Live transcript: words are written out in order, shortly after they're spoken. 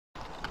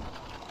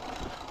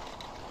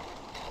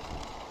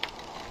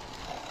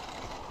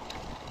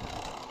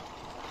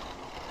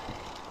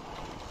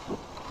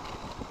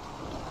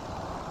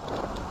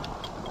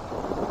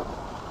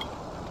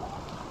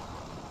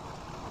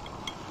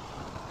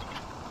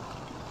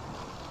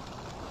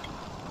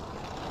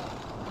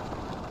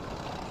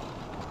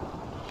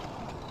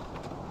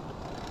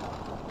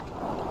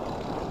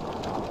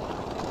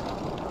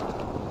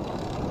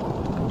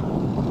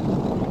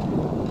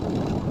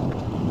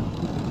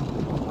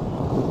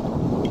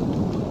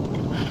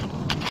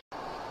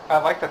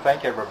I'd like to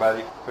thank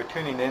everybody for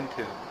tuning in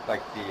to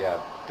like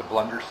the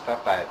Blender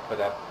stuff that I put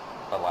up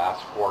the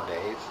last 4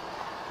 days.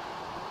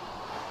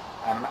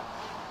 I'm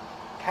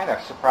kind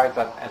of surprised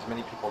that as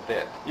many people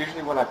did.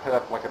 Usually when I put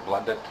up like a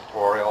Blender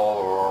tutorial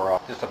or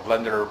just a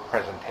Blender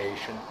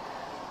presentation,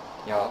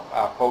 you know,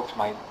 folks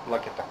might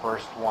look at the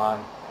first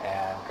one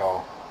and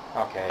go,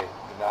 okay,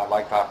 I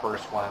like that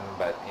first one,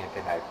 but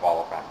anything I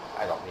follow up on,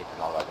 I don't need to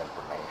know that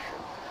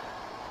information.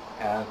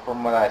 And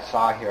from what I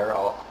saw here,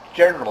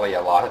 generally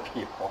a lot of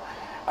people,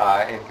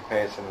 in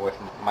comparison with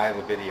my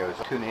other videos,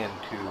 tune in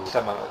to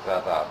some of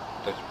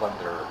those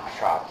Blender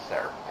shots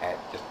there and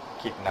just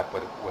keeping up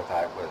with what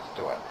I was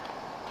doing.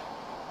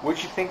 What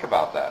do you think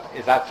about that?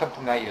 Is that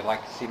something that you'd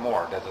like to see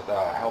more? Does it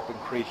help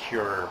increase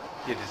your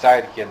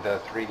desire to get into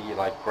 3D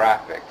like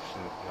graphics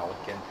and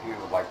get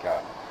into like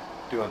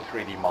doing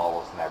 3D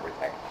models and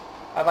everything?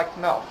 I'd like to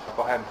know.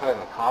 Go ahead and put it in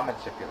the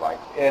comments if you like.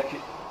 If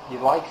you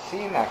like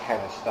seeing that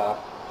kind of stuff,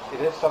 it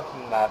is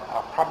something that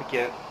I'll probably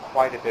get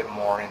quite a bit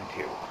more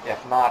into.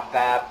 If not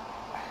that,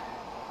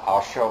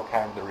 I'll show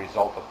kind of the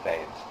result of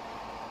things.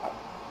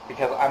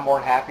 Because I'm more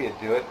than happy to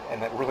do it,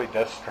 and it really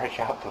does stretch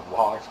out the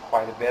vlogs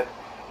quite a bit.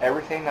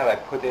 Everything that I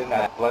put in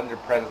that Blender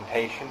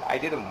presentation, I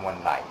did in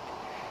one night.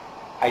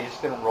 I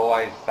just didn't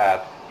realize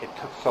that it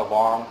took so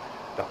long,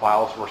 the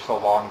files were so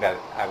long that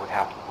I would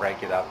have to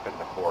break it up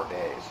into 4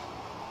 days.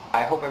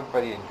 I hope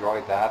everybody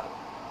enjoyed that.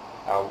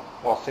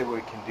 We'll see what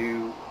we can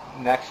do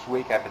next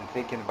week. I've been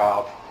thinking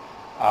about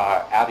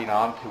adding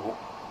on to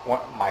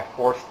my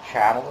 4th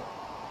channel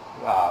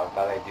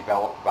that I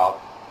developed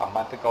about a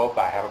month ago,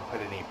 but I haven't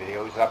put any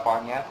videos up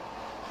on yet.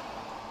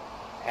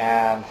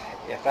 And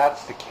if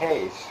that's the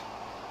case,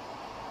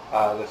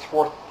 this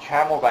 4th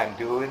channel that I'm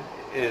doing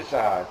is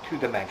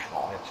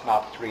 2-dimensional. It's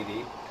not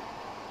 3D,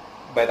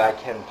 but I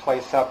can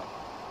place up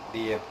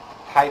the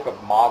type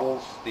of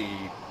models,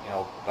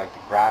 like the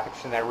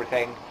graphics and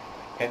everything,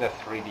 in a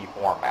 3D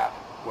format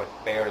with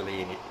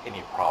barely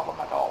any problem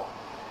at all.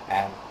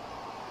 And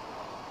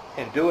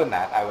in doing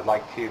that, I would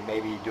like to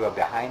maybe do a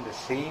behind the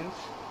scenes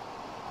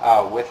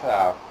with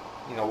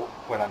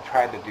what I'm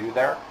trying to do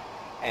there,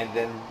 and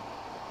then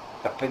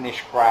the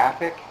finished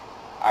graphic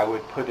I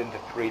would put into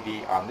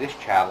 3D on this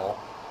channel,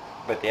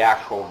 but the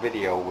actual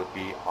video would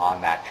be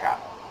on that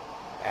channel.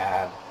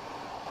 And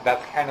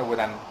that's kind of what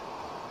I'm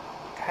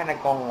kind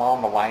of going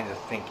along the lines of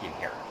thinking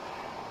here.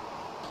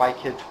 Spy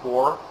Kids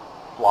 4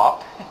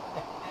 flopped.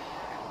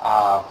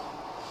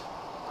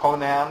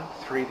 Conan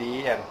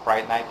 3D and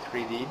Fright Night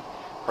 3D.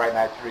 Fright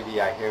Night 3D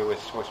I hear was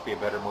supposed to be a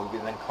better movie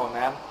than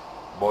Conan.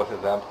 Both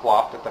of them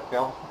flopped at the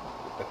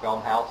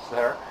film house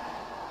there.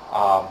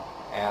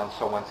 And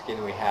so once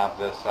again we have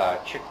this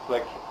chick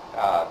flick,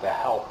 The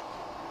Help,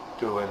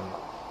 doing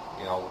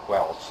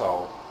well.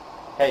 So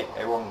hey,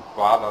 everyone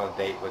go out on a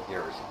date with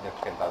your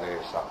significant other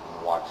or something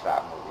and watch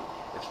that movie.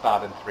 It's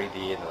not in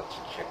 3D and it's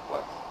a chick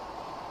flick.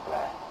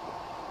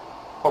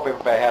 Hope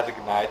everybody has a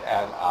good night,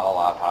 and I'll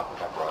talk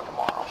with my brother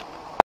tomorrow.